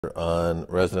On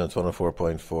Resonance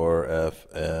 104.4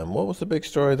 FM. What was the big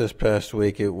story this past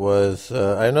week? It was,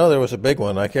 I know there was a big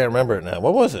one. I can't remember it now.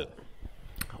 What was it?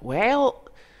 Well,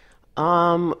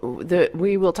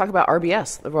 we will talk about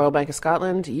RBS, the Royal Bank of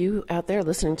Scotland. You out there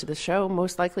listening to the show,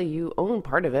 most likely you own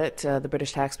part of it. The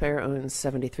British taxpayer owns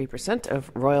 73% of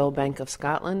Royal Bank of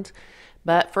Scotland.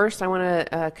 But first, I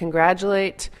want to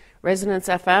congratulate Resonance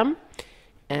FM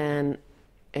and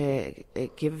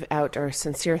give out our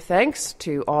sincere thanks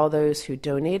to all those who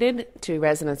donated to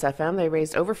Resonance FM. They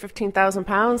raised over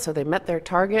 £15,000, so they met their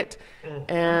target,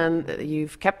 and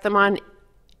you've kept them on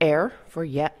air for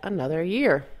yet another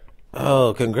year.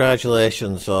 Oh,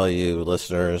 congratulations, all you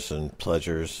listeners and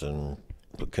pledgers and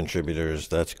contributors.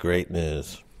 That's great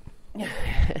news.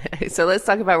 So let's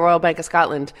talk about Royal Bank of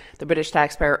Scotland. The British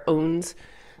taxpayer owns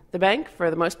the bank for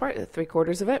the most part,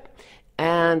 3/4 of it,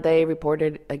 and they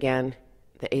reported again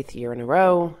the 8th year in a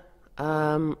row,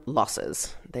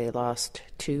 losses. They lost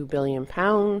 £2 billion,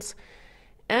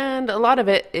 and a lot of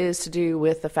it is to do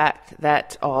with the fact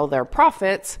that all their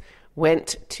profits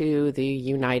went to the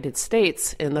United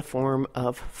States in the form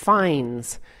of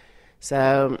fines.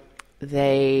 So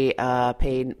they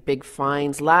paid big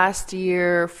fines last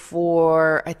year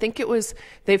for, I think it was,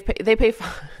 they pay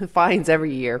fines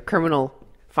every year, criminal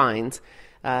fines.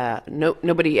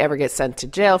 Nobody ever gets sent to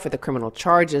jail for the criminal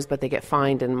charges, but they get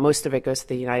fined, and most of it goes to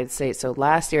the United States. So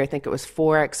last year, I think it was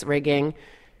Forex rigging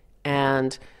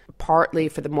and partly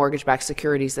for the mortgage-backed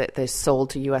securities that they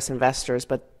sold to U.S. investors,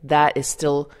 but that is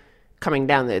still coming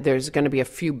down. There's going to be a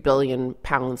few £1 billion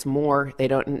more. They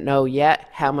don't know yet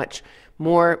how much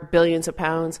more billions of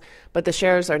pounds, but the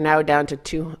shares are now down to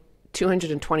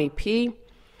 220p.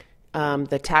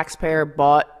 The taxpayer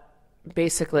bought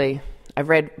basically, I've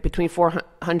read between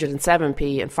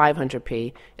 407p and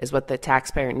 500p is what the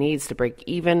taxpayer needs to break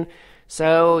even.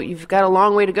 So you've got a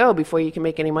long way to go before you can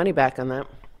make any money back on that.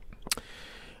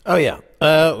 Oh, yeah.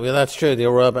 Well, that's true. The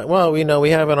Royal Bank. Well, we know we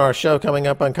have in our show coming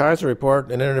up on Kaiser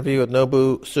Report an interview with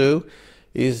Nobu Su.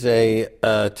 He's a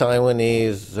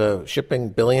Taiwanese shipping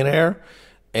billionaire,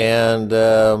 and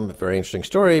very interesting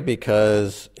story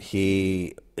because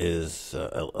he is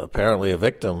apparently a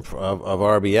victim of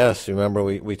RBS. Remember,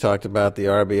 we talked about the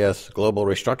RBS Global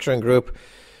Restructuring Group.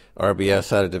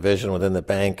 RBS had a division within the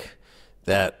bank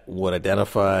that would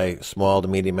identify small to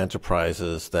medium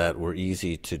enterprises that were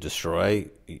easy to destroy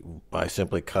by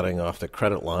simply cutting off the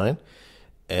credit line.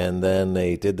 And then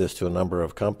they did this to a number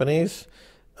of companies.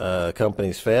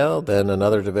 Companies failed. Then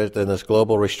another division, then this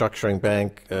Global Restructuring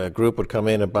Bank group would come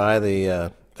in and buy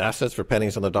the assets for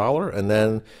pennies on the dollar, and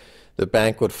then the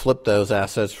bank would flip those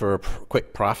assets for a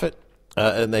quick profit,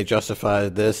 and they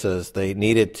justified this as they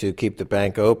needed to keep the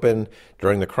bank open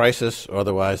during the crisis,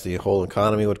 otherwise the whole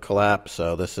economy would collapse.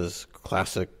 So this is a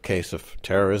classic case of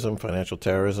terrorism, financial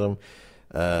terrorism,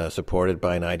 supported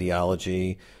by an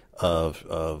ideology of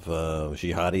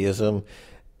jihadism.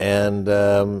 And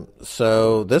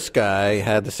so this guy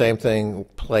had the same thing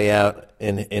play out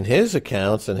in his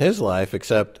accounts in his life,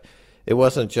 except it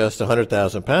wasn't just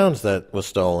 £100,000 that was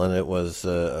stolen. It was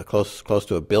close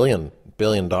to $1 billion.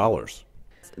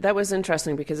 That was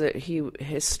interesting because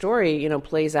his story,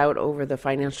 plays out over the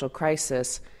financial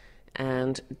crisis,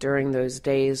 and during those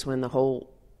days when the whole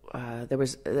it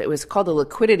was called a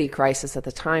liquidity crisis at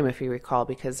the time, if you recall,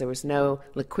 because there was no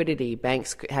liquidity.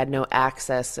 Banks had no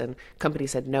access, and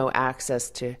companies had no access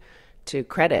to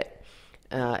credit.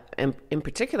 And in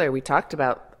particular, we talked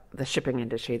about the shipping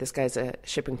industry. This guy's a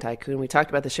shipping tycoon. We talked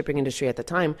about the shipping industry at the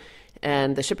time,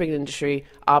 and the shipping industry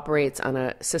operates on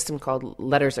a system called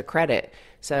letters of credit.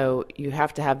 So you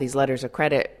have to have these letters of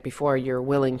credit before you're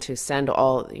willing to send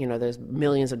all, those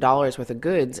millions of dollars worth of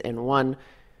goods in one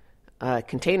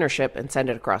container ship and send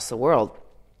it across the world.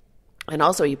 And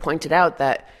also he pointed out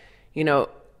that,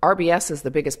 RBS is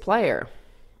the biggest player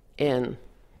in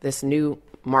this new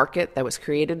market that was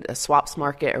created, a swaps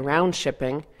market around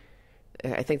shipping.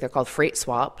 I think they're called freight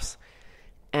swaps.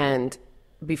 And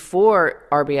before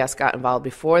RBS got involved,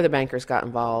 before the bankers got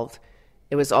involved,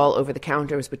 it was all over the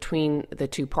counter. It was between the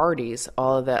two parties.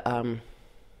 All of the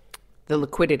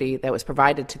liquidity that was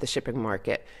provided to the shipping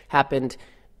market happened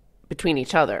between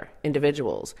each other,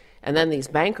 individuals. And then these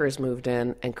bankers moved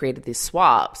in and created these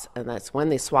swaps. And that's when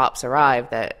these swaps arrived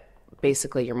that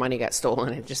basically your money got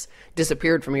stolen. It just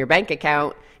disappeared from your bank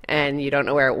account and you don't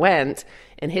know where it went.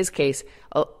 In his case,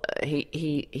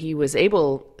 he was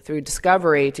able, through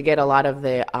discovery, to get a lot of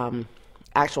the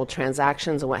actual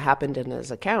transactions and what happened in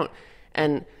his account.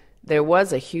 And there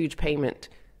was a huge payment,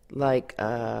 like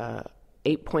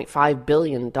 $8.5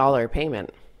 billion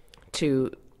payment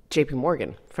to JP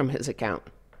Morgan from his account.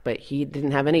 But he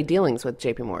didn't have any dealings with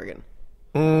JP Morgan.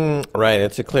 Right.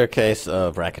 It's a clear case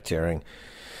of racketeering.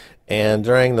 And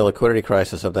during the liquidity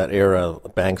crisis of that era,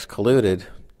 banks colluded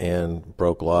and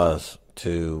broke laws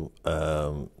to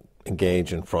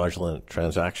engage in fraudulent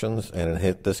transactions. And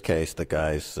in this case, the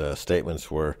guy's statements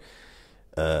were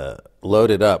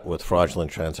loaded up with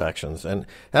fraudulent transactions. And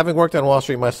having worked on Wall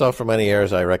Street myself for many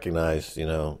years, I recognize,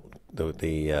 the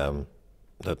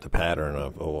pattern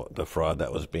of the fraud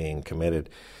that was being committed.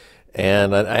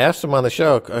 And I asked him on the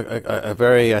show a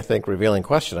very, I think, revealing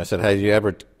question. I said, "Have you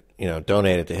ever,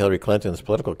 donated to Hillary Clinton's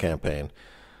political campaign?"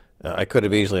 I could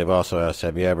have easily have also asked,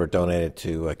 "Have you ever donated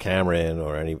to Cameron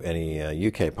or any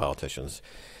UK politicians?"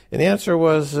 And the answer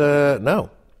was no.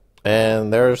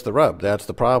 And there's the rub. That's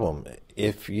the problem.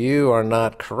 If you are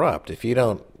not corrupt, if you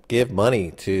don't give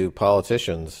money to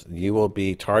politicians, you will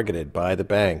be targeted by the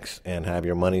banks and have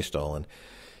your money stolen.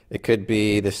 It could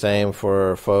be the same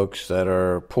for folks that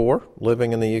are poor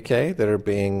living in the UK that are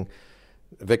being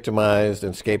victimized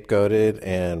and scapegoated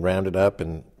and rounded up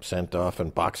and sent off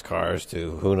in boxcars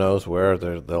to who knows where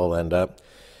they'll end up.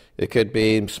 It could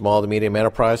be small to medium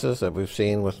enterprises that we've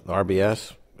seen with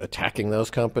RBS, attacking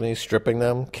those companies, stripping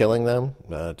them, killing them,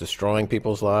 destroying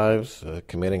people's lives,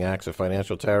 committing acts of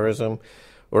financial terrorism.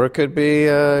 Or it could be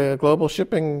a global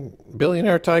shipping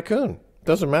billionaire tycoon.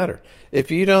 Doesn't matter.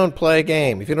 If you don't play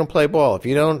game, if you don't play ball, if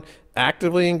you don't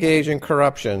actively engage in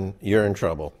corruption, you're in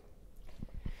trouble.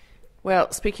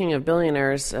 Well, speaking of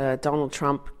billionaires, Donald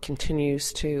Trump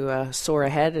continues to soar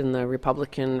ahead in the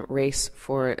Republican race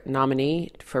for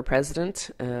nominee for president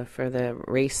for the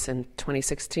race in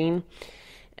 2016.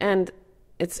 And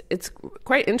it's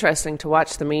quite interesting to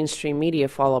watch the mainstream media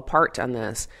fall apart on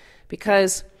this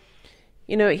because,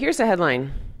 here's a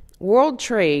headline. World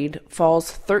trade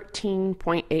falls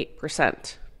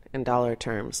 13.8% in dollar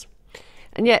terms.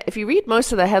 And yet, if you read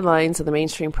most of the headlines of the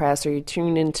mainstream press or you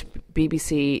tune into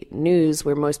BBC News,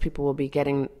 where most people will be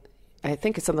getting, I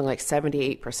think it's something like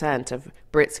 78% of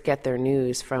Brits get their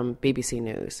news from BBC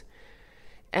News.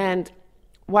 And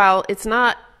while it's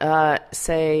not,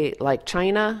 say, like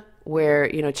China, where,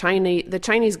 the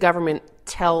Chinese government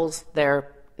tells their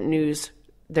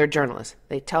journalists,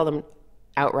 they tell them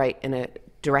outright in a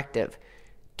directive,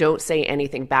 don't say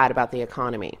anything bad about the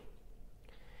economy.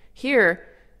 Here,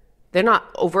 they're not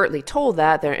overtly told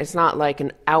that. It's not like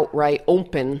an outright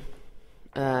open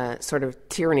sort of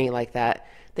tyranny like that.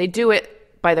 They do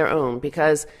it by their own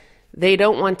because they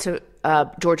don't want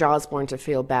George Osborne to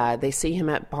feel bad. They see him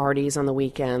at parties on the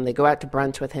weekend. They go out to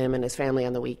brunch with him and his family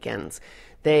on the weekends.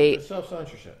 It's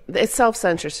self-censorship. It's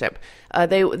self-censorship.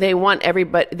 They want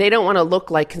everybody. They don't want to look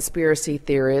like conspiracy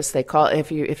theorists. They call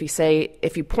if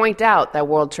you point out that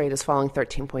world trade is falling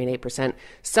 13.8%,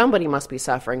 somebody must be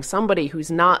suffering. Somebody who's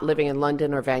not living in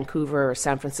London or Vancouver or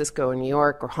San Francisco or New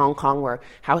York or Hong Kong, where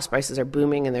house prices are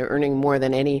booming and they're earning more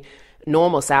than any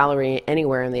normal salary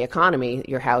anywhere in the economy.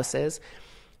 Your house is.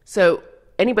 So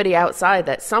anybody outside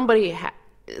that,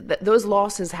 those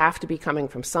losses have to be coming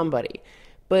from somebody,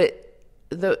 but.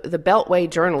 The Beltway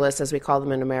journalists, as we call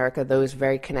them in America, those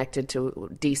very connected to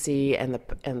DC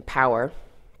and power,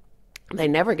 they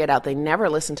never get out. They never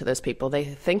listen to those people. They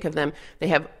think of them. They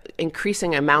have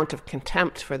increasing amount of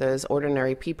contempt for those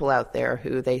ordinary people out there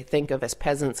who they think of as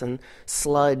peasants and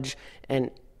sludge and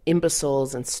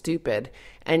imbeciles and stupid.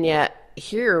 And yet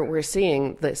here we're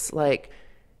seeing this, the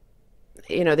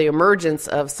emergence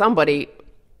of somebody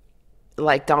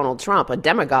like Donald Trump, a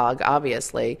demagogue,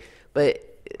 obviously,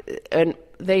 and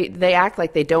they act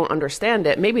like they don't understand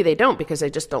it. Maybe they don't because they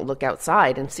just don't look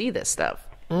outside and see this stuff.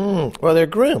 Well, they're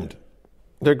groomed.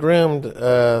 They're groomed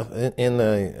in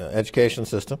the education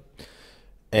system,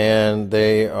 and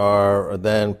they are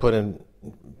then put in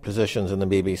positions in the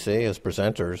BBC as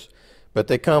presenters. But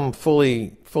they come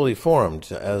fully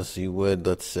formed, as you would,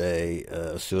 let's say,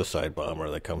 a suicide bomber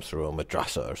that comes through a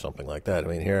madrasa or something like that. I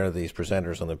mean, here are these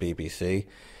presenters on the BBC.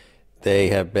 They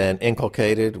have been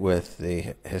inculcated with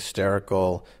the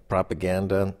hysterical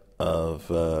propaganda of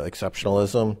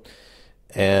exceptionalism,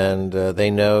 and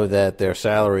they know that their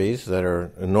salaries, that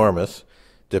are enormous,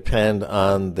 depend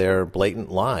on their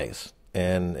blatant lies.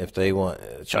 And if they want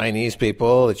Chinese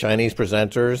people, the Chinese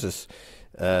presenters,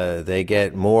 they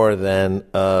get more than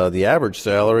the average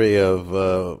salary of,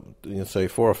 say,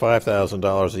 $4,000 or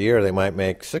 $5,000 a year. They might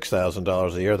make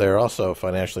 $6,000 a year. They're also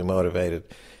financially motivated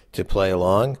to play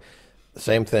along.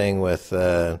 Same thing with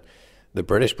the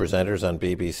British presenters on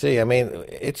BBC. I mean,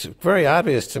 it's very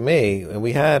obvious to me.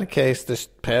 We had a case this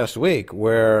past week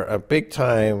where a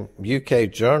big-time UK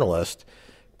journalist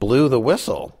blew the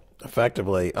whistle,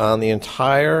 effectively, on the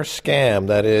entire scam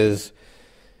that is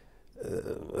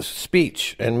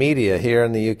speech and media here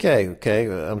in the UK. Okay,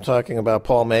 I'm talking about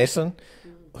Paul Mason.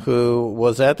 who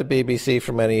was at the BBC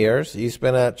for many years. He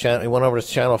went over to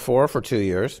Channel 4 for 2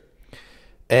 years,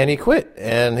 and he quit.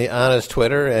 And on his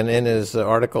Twitter and in his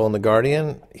article in The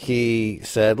Guardian, he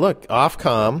said, look,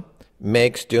 Ofcom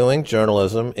makes doing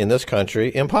journalism in this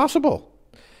country impossible.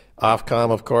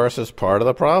 Ofcom, of course, is part of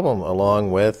the problem,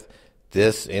 along with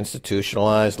this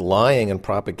institutionalized lying and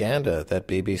propaganda that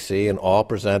BBC and all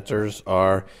presenters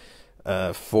are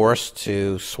forced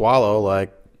to swallow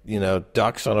like,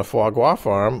 ducks on a foie gras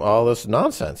farm, all this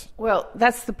nonsense. Well,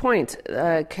 that's the point,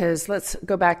 because let's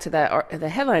go back to the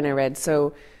headline I read.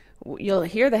 So you'll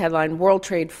hear the headline, World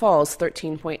Trade Falls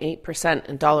 13.8%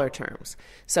 in dollar terms.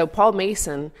 So Paul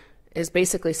Mason is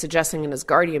basically suggesting in his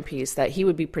Guardian piece that he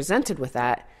would be presented with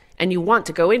that, and you want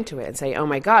to go into it and say, oh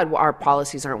my God, our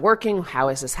policies aren't working. How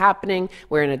is this happening?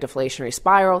 We're in a deflationary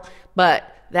spiral. But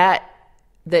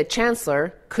the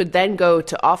chancellor could then go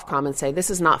to Ofcom and say, this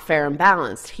is not fair and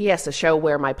balanced. He has to show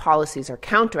where my policies are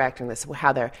counteracting this,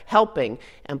 how they're helping,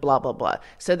 and blah, blah, blah.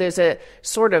 So there's a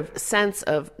sort of sense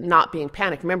of not being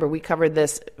panicked. Remember, we covered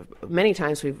this many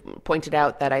times. We've pointed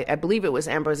out that I believe it was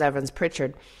Ambrose Evans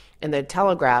Pritchard in the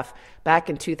Telegraph back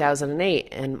in 2008,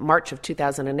 in March of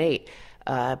 2008,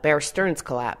 Bear Stearns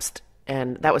collapsed.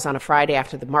 And that was on a Friday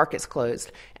after the markets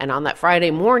closed. And on that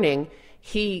Friday morning,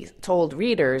 he told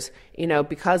readers,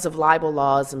 because of libel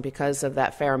laws and because of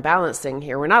that fair and balanced thing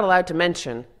here, we're not allowed to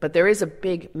mention, but there is a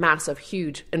big, massive,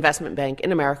 huge investment bank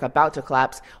in America about to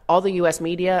collapse. All the U.S.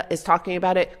 media is talking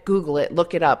about it. Google it,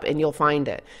 look it up, and you'll find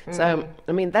it. So,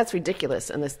 that's ridiculous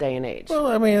in this day and age.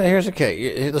 Well, here's the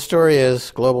case. The story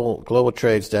is global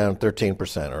trade's down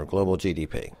 13%, or global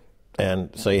GDP.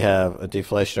 And so you have a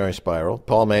deflationary spiral.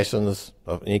 Paul Mason's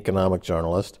an economic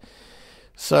journalist.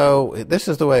 So this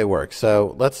is the way it works.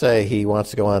 So let's say he wants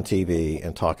to go on TV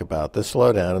and talk about this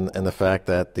slowdown and the fact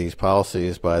that these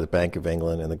policies by the Bank of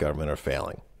England and the government are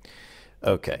failing.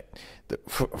 Okay.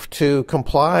 To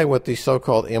comply with these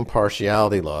so-called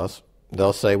impartiality laws,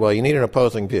 they'll say, well, you need an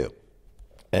opposing view.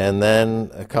 And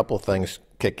then a couple of things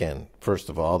kick in. First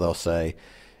of all, they'll say,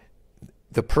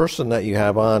 the person that you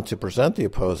have on to present the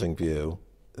opposing view,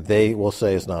 they will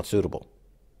say is not suitable.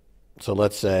 So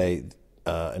let's say,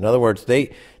 in other words, they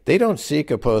don't seek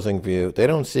opposing view. They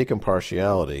don't seek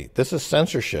impartiality. This is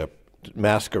censorship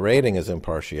masquerading as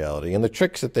impartiality. And the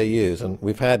tricks that they use, and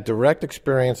we've had direct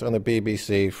experience on the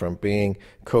BBC from being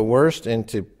coerced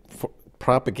into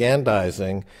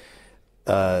propagandizing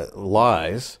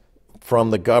lies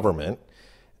from the government,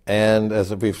 and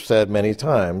as we've said many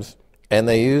times, and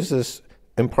they use this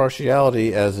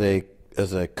impartiality as a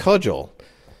cudgel,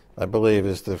 I believe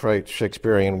is the right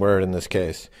Shakespearean word in this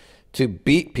case, to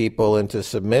beat people into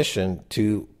submission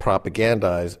to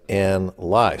propagandize and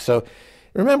lie. So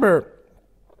remember,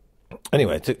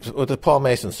 anyway, with Paul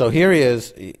Mason, so here he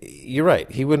is, you're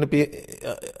right, he wouldn't be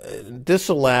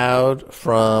disallowed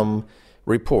from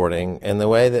reporting, and the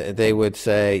way that they would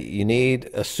say, you need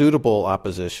a suitable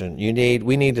opposition, we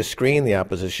need to screen the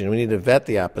opposition, we need to vet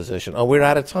the opposition. Oh, we're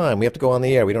out of time, we have to go on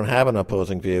the air, we don't have an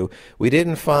opposing view, we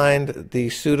didn't find the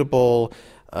suitable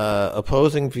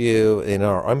opposing view in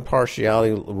our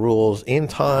impartiality rules in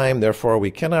time, therefore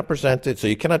we cannot present it, so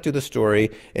you cannot do the story.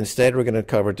 Instead, we're going to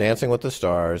cover Dancing with the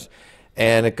Stars,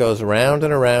 and it goes around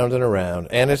and around and around.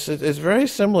 And it's very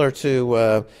similar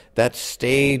to that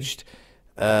staged.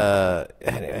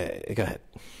 Anyway, go ahead.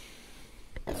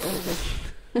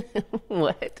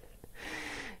 What?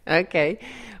 Okay.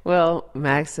 Well,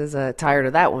 Max is tired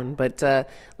of that one, but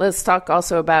let's talk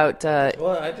also about.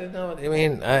 Well, I didn't know. I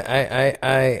mean,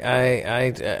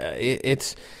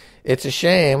 it's a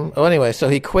shame. Oh, anyway, so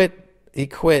he quit. He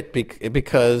quit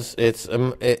because it's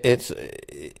in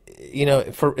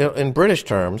British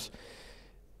terms,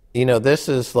 this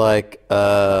is like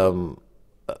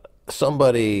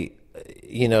somebody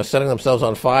setting themselves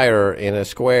on fire in a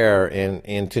square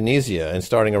in Tunisia and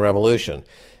starting a revolution.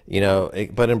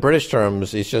 But in British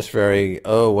terms, it's just very,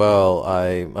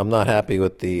 I'm not happy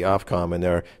with the Ofcom and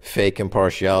their fake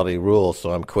impartiality rules,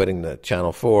 so I'm quitting the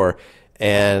Channel 4.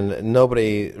 And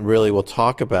nobody really will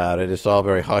talk about it. It's all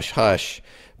very hush-hush.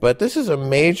 But this is a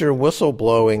major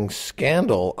whistleblowing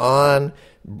scandal on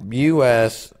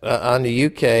on the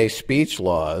UK speech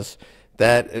laws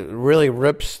that really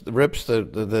rips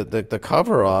the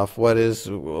cover off what is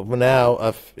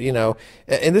now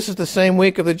and this is the same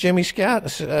week of the Jimmy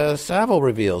Savile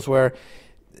reveals, where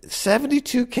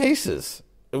 72 cases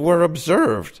were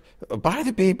observed by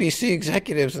the BBC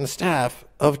executives and staff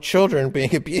of children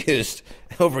being abused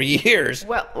over years.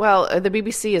 Well, the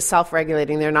BBC is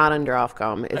self-regulating. They're not under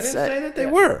Ofcom. I didn't say that they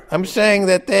were. I'm saying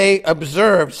that they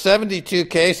observed 72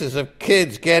 cases of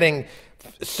kids getting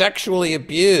sexually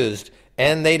abused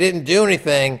And they didn't do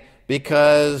anything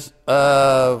because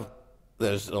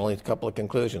there's only a couple of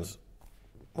conclusions.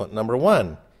 Well, number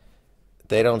one,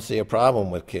 they don't see a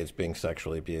problem with kids being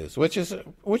sexually abused, which is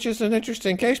an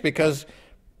interesting case because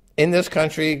in this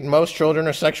country, most children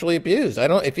are sexually abused.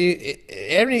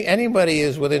 Anybody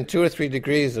is within 2 or 3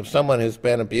 degrees of someone who's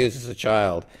been abused as a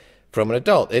child from an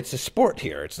adult. It's a sport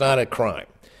here. It's not a crime.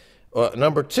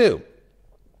 Number two,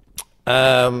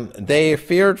 they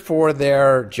feared for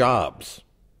their jobs.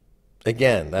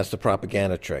 Again, that's the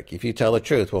propaganda trick. If you tell the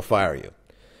truth, we'll fire you.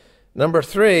 Number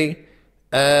three,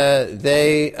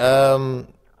 the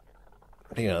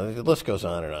list goes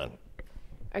on and on.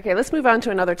 Okay, let's move on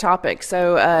to another topic.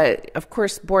 So, of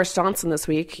course, Boris Johnson this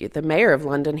week, the mayor of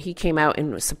London, he came out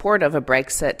in support of a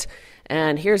Brexit.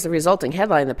 And here's the resulting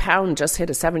headline. The pound just hit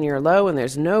a 7-year low, and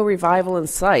there's no revival in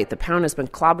sight. The pound has been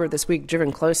clobbered this week,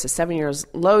 driven close to 7-year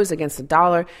lows against the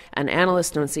dollar, and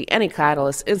analysts don't see any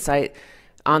catalyst in sight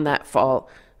on that fall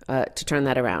to turn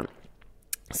that around.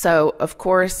 So, of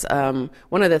course,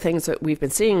 one of the things that we've been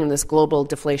seeing in this global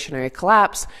deflationary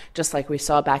collapse, just like we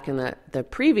saw back in the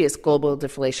previous global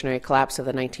deflationary collapse of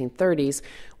the 1930s,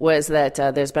 was that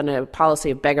there's been a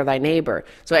policy of beggar thy neighbor.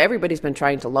 So everybody's been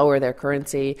trying to lower their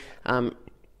currency.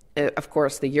 Of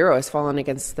course, the euro has fallen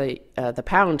against the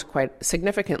pound quite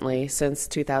significantly since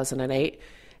 2008.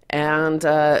 And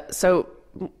so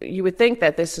you would think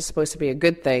that this is supposed to be a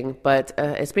good thing, but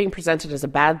it's being presented as a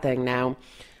bad thing now.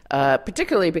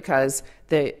 Particularly because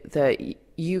the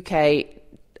UK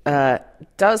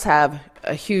does have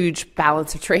a huge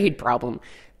balance of trade problem.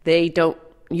 You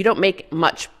don't make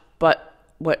much but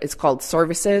what is called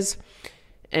services,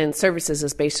 and services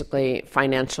is basically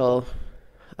financial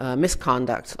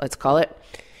misconduct, let's call it.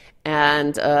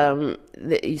 And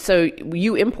so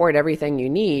you import everything you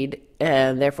need,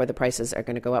 and therefore the prices are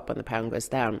going to go up when the pound goes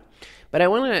down. But I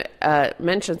want to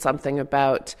mention something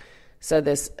about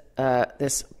this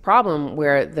problem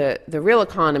where the real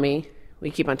economy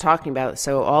we keep on talking about,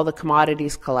 so all the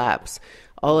commodities collapse,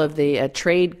 all of the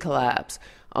trade collapse,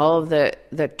 all of the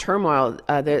turmoil,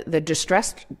 the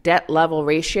distressed debt level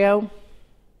ratio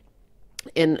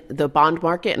in the bond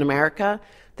market in America,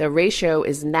 the ratio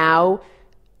is now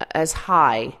as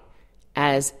high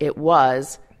as it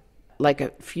was like a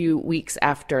few weeks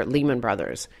after Lehman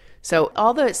Brothers. So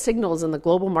all the signals in the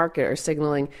global market are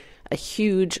signaling a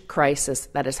huge crisis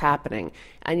that is happening.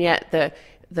 And yet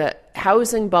the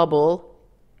housing bubble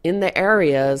in the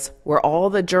areas where all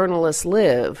the journalists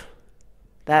live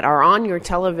that are on your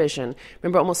television,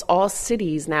 remember almost all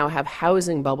cities now have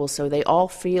housing bubbles, so they all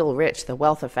feel rich, the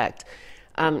wealth effect.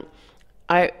 I'm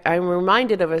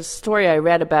reminded of a story I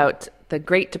read about the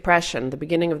Great Depression, the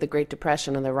beginning of the Great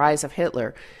Depression and the rise of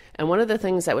Hitler. And one of the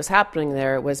things that was happening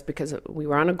there was because we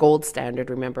were on a gold standard,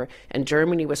 remember, and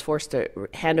Germany was forced to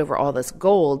hand over all this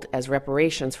gold as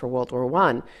reparations for World War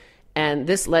I. And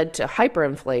this led to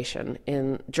hyperinflation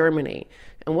in Germany.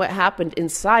 And what happened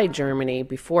inside Germany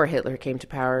before Hitler came to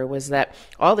power was that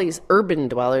all these urban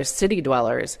dwellers, city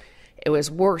dwellers, it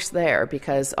was worse there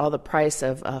because all the price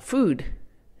of food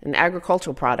and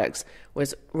agricultural products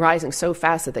was rising so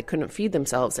fast that they couldn't feed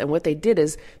themselves. And what they did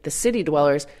is the city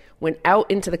dwellers went out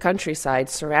into the countryside,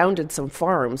 surrounded some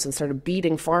farms, and started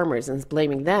beating farmers and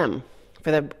blaming them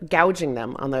for gouging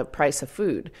them on the price of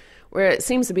food. Where it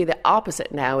seems to be the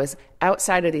opposite now is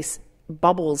outside of these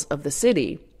bubbles of the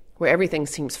city, where everything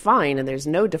seems fine and there's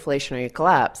no deflationary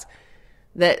collapse,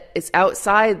 that it's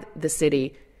outside the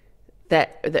city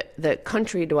that the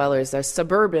country dwellers, the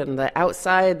suburban, the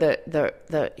outside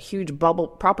the huge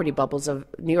property bubbles of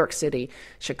New York City,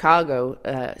 Chicago,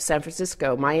 San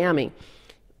Francisco, Miami,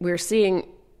 we're seeing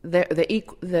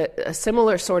a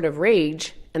similar sort of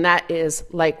rage, and that is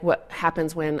like what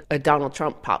happens when a Donald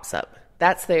Trump pops up.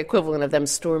 That's the equivalent of them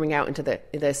storming out into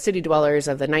the city dwellers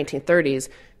of the 1930s,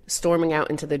 storming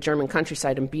out into the German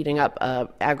countryside and beating up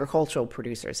agricultural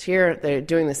producers. Here, they're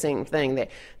doing the same thing.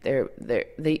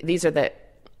 These are the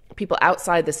people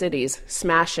outside the cities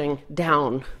smashing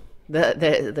down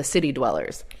the city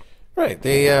dwellers. Right.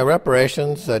 The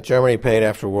reparations that Germany paid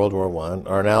after World War I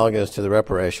are analogous to the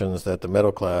reparations that the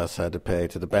middle class had to pay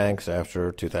to the banks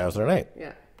after 2008.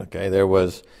 Yeah. Okay. There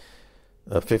was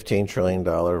a $15 trillion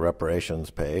reparations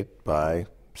paid by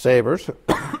savers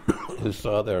who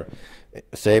saw their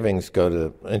savings go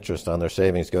to interest on their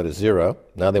savings go to zero.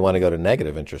 Now they want to go to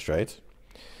negative interest rates.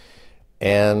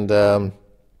 And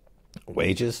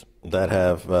wages that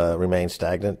have remained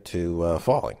stagnant to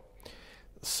falling.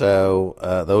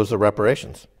 So those are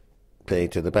reparations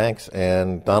paid to the banks.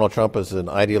 And Donald Trump is an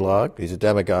ideologue. He's a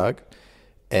demagogue.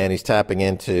 And he's tapping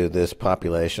into this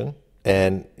population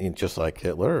And just like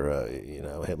Hitler,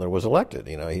 Hitler was elected.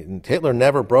 Hitler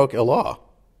never broke a law.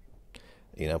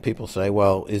 People say,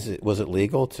 well, was it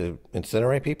legal to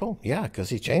incinerate people? Yeah, because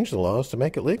he changed the laws to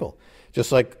make it legal.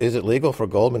 Just like, is it legal for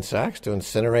Goldman Sachs to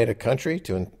incinerate a country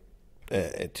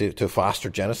to foster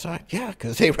genocide? Yeah,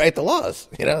 because they write the laws.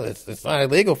 It's not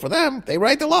illegal for them. They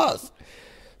write the laws.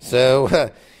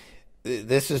 So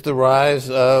this is the rise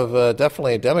of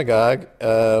definitely a demagogue.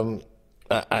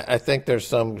 I think there's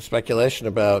some speculation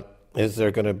about, is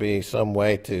there going to be some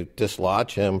way to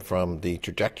dislodge him from the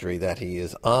trajectory that he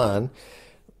is on?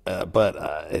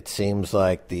 But it seems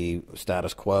like the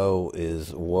status quo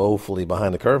is woefully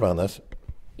behind the curve on this.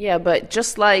 Yeah, but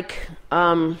just like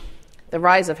the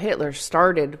rise of Hitler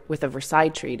started with the Versailles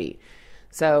Treaty.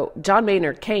 So John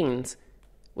Maynard Keynes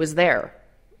was there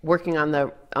working on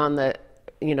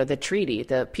the treaty,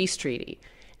 the peace treaty,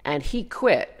 and he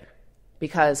quit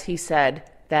because he said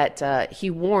that he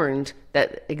warned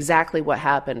that exactly what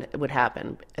happened would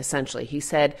happen, essentially. He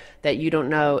said that you don't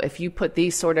know, if you put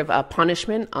these sort of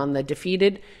punishment on the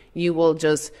defeated, you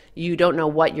don't know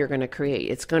what you're going to create.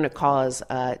 It's going to cause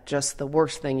just the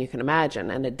worst thing you can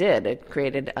imagine. And it did. It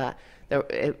created,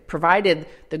 it provided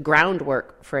the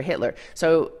groundwork for Hitler.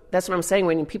 So that's what I'm saying.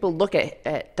 When people look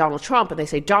at Donald Trump and they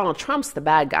say, Donald Trump's the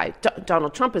bad guy.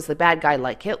 Donald Trump is the bad guy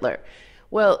like Hitler.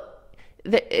 Well,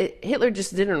 Hitler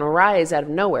just didn't arise out of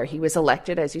nowhere. He was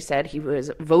elected, as you said, he was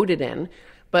voted in.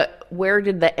 But where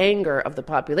did the anger of the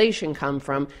population come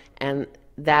from? And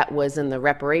that was in the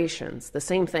reparations. The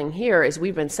same thing here is,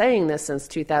 we've been saying this since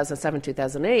 2007,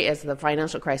 2008, as the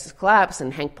financial crisis collapsed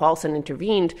and Hank Paulson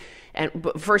intervened.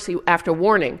 But first, after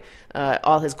warning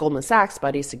all his Goldman Sachs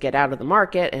buddies to get out of the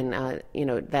market, and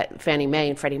that Fannie Mae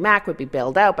and Freddie Mac would be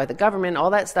bailed out by the government, all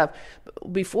that stuff.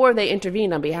 Before they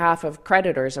intervened on behalf of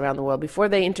creditors around the world, before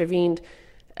they intervened,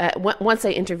 once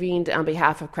they intervened on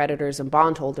behalf of creditors and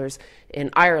bondholders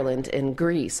in Ireland, in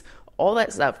Greece, all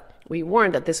that stuff, we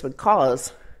warned that this would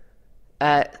cause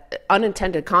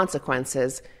unintended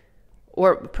consequences,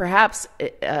 or perhaps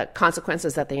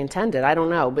consequences that they intended. I don't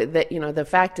know. But the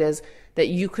fact is that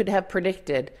you could have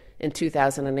predicted in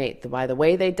 2008, by the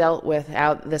way they dealt with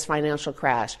this financial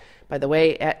crash, by the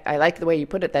way, I like the way you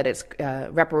put it, that it's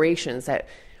reparations, that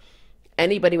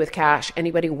anybody with cash,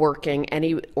 anybody working,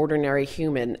 any ordinary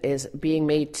human is being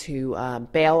made to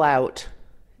bail out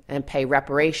and pay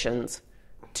reparations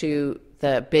to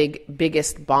the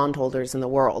biggest bondholders in the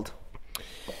world.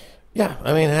 Yeah,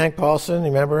 I mean, Hank Paulson,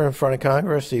 remember, in front of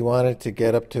Congress, he wanted to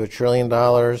get up to $1 trillion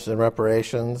in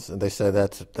reparations. And they said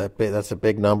that's a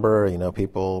big number.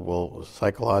 People will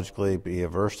psychologically be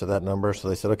averse to that number. So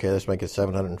they said, okay, let's make it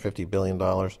 $750 billion.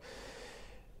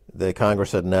 The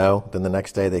Congress said no. Then the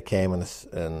next day they came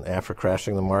and after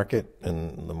crashing the market,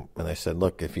 and they said,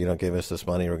 look, if you don't give us this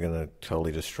money, we're going to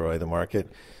totally destroy the market.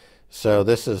 So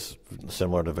this is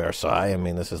similar to Versailles. I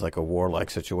mean, this is like a warlike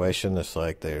situation. It's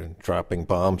like they're dropping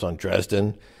bombs on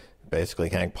Dresden. Basically,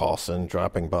 Hank Paulson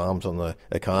dropping bombs on the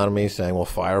economy, saying we'll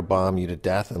firebomb you to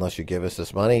death unless you give us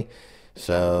this money.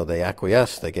 So they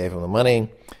acquiesced. They gave him the money.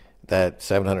 That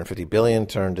 $750 billion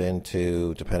turned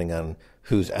into, depending on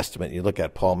whose estimate you look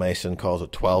at, Paul Mason calls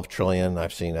it $12 trillion.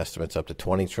 I've seen estimates up to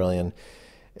 $20 trillion.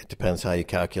 It depends how you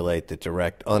calculate the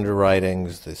direct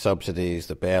underwritings, the subsidies,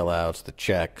 the bailouts, the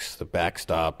checks, the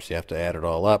backstops. You have to add it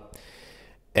all up.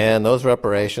 And those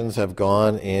reparations have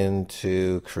gone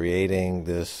into creating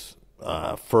this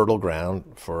fertile ground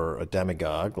for a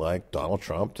demagogue like Donald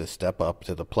Trump to step up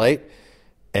to the plate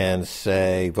and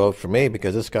say, vote for me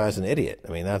because this guy's an idiot.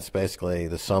 I mean, that's basically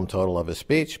the sum total of his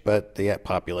speech, but the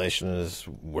population is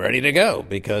ready to go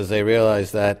because they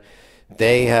realize that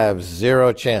they have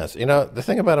zero chance. The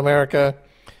thing about America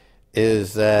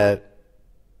is that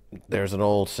there's an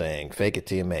old saying, fake it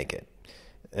till you make it.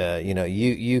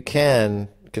 You can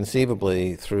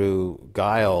conceivably, through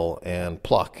guile and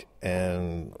pluck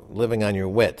and living on your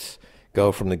wits,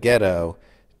 go from the ghetto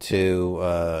to,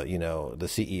 the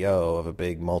CEO of a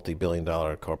big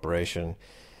multi-billion-dollar corporation.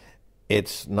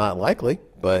 It's not likely,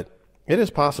 but it is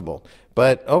possible.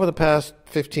 But over the past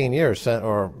 15 years,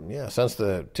 since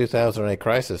the 2008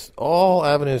 crisis, all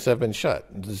avenues have been shut.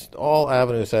 All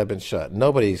avenues have been shut.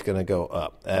 Nobody's going to go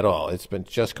up at all. It's been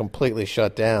just completely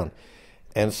shut down.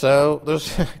 And so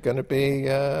there's going to be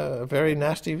a very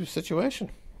nasty situation.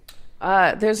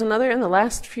 There's another, in the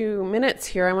last few minutes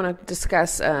here, I want to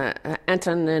discuss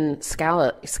Antonin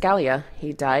Scalia.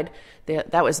 He died.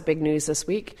 That was big news this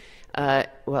week.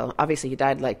 Well, obviously he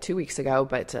died like 2 weeks ago,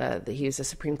 but he was a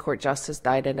Supreme Court justice,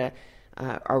 died at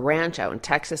a ranch out in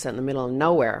Texas in the middle of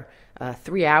nowhere,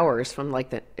 3 hours from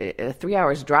 3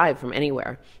 hours drive from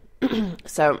anywhere.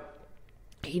 So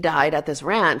he died at this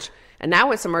ranch, And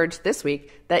now it's emerged this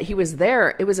week that he was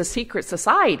there. It was a secret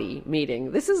society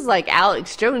meeting. This is like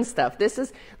Alex Jones stuff. This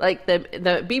is like the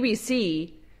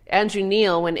BBC, Andrew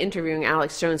Neil, when interviewing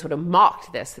Alex Jones, would have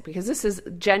mocked this because this is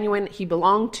genuine. He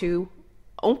belonged to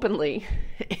openly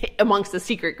amongst the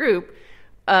secret group,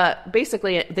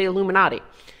 basically the Illuminati.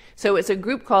 So it's a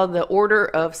group called the Order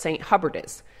of St.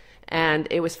 Hubertus. And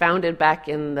it was founded back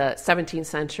in the 17th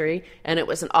century, and it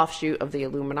was an offshoot of the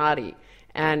Illuminati.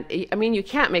 And I mean, you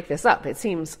can't make this up. It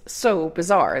seems so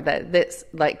bizarre that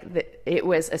it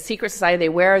was a secret society. They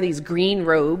wear these green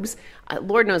robes.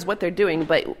 Lord knows what they're doing,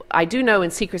 but I do know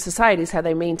in secret societies how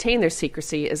they maintain their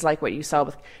secrecy is like what you saw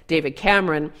with David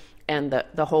Cameron and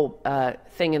the whole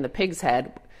thing in the pig's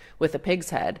head, with the pig's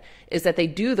head, is that they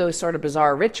do those sort of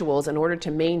bizarre rituals in order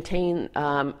to maintain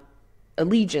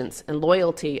allegiance and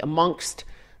loyalty amongst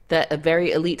a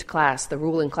very elite class, the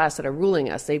ruling class that are ruling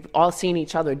us. They've all seen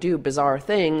each other do bizarre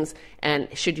things, and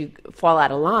should you fall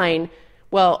out of line,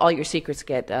 well, all your secrets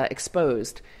get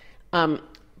exposed.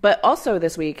 But also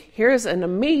this week, here's an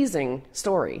amazing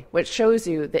story which shows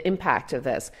you the impact of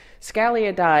this.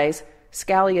 Scalia dies.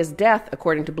 Scalia's death,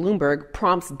 according to Bloomberg,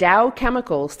 prompts Dow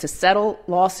Chemicals to settle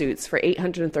lawsuits for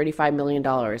 $835 million.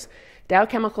 Dow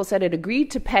Chemical said it agreed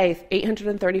to pay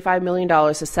 $835 million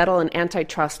to settle an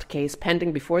antitrust case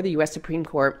pending before the U.S. Supreme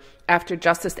Court after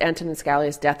Justice Antonin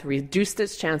Scalia's death reduced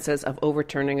its chances of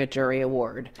overturning a jury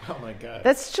award. Oh, my God.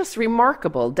 That's just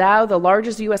remarkable. Dow, the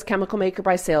largest U.S. chemical maker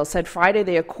by sales, said Friday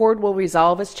the accord will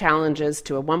resolve its challenges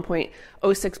to a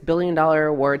 $1.06 billion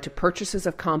award to purchases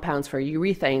of compounds for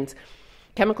urethanes,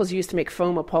 chemicals used to make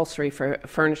foam upholstery for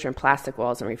furniture and plastic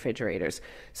walls and refrigerators.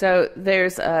 So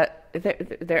there's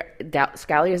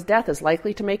Scalia's death is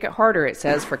likely to make it harder, it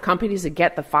says, for companies to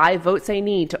get the 5 votes they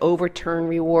need to overturn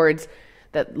rewards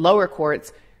that lower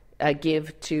courts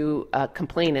give to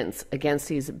complainants against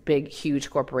these big, huge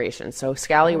corporations. So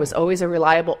Scalia was always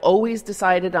always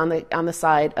decided on the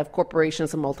side of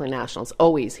corporations and multinationals.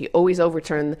 Always. He always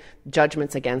overturned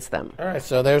judgments against them. All right,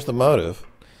 so there's the motive,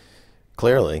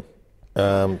 clearly.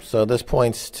 So this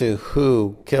points to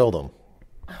who killed him.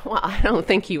 Well, I don't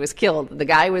think he was killed. The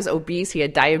guy was obese. He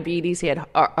had diabetes. He had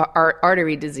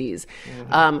artery disease.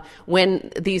 Mm-hmm.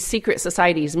 When these secret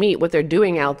societies meet, what they're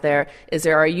doing out there is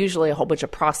there are usually a whole bunch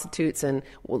of prostitutes, and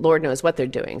Lord knows what they're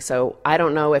doing. So I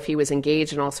don't know if he was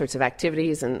engaged in all sorts of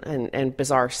activities and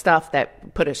bizarre stuff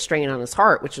that put a strain on his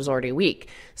heart, which was already weak.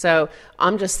 So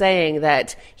I'm just saying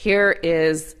that here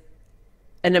is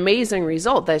an amazing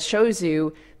result that shows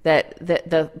you that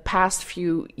the past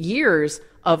few years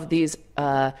of these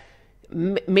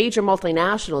major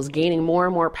multinationals gaining more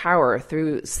and more power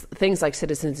through things like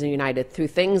Citizens United, through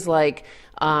things like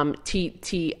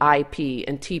TTIP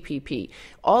and TPP.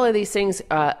 All of these things,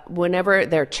 whenever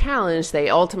they're challenged, they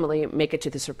ultimately make it to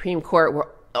the Supreme Court, where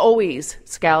always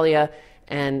Scalia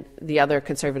and the other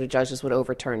conservative judges would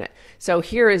overturn it. So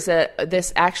here is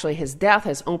his death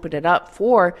has opened it up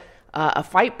for a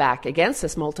fight back against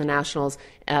this multinationals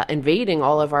invading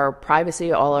all of our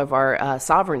privacy, all of our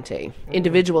sovereignty,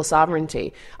 individual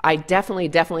sovereignty. I definitely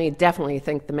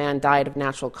think the man died of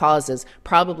natural causes,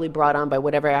 probably brought on by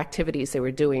whatever activities they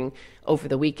were doing over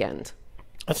the weekend.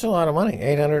 That's a lot of money.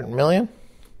 $800 million?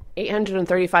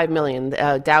 $835 million.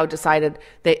 Dow decided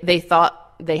they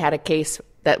thought they had a case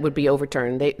that would be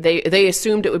overturned. They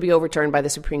assumed it would be overturned by the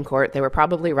Supreme Court. They were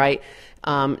probably right.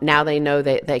 Now they know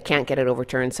that they can't get it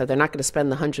overturned, so they're not going to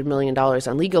spend the $100 million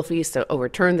on legal fees to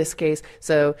overturn this case.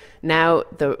 So now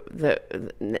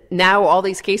now all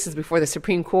these cases before the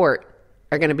Supreme Court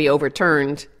are going to be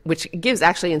overturned, which gives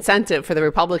actually incentive for the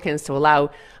Republicans to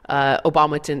allow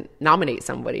Obama to nominate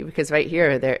somebody, because right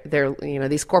here they're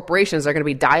these corporations are going to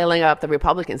be dialing up the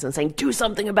Republicans and saying, do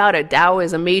something about it. Dow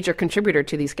is a major contributor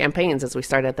to these campaigns, as we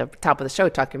started at the top of the show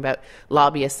talking about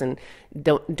lobbyists and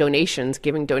donations.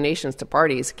 Giving donations to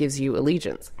parties gives you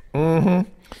allegiance. Mm-hmm.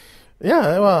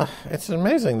 Yeah, well, it's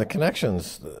amazing the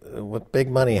connections what big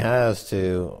money has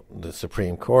to the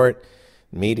Supreme Court,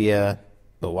 media,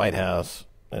 the White House.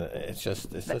 That's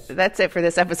it for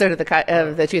this episode of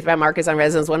the Truth About Markets on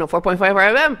Resonance 104.5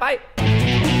 FM. Bye.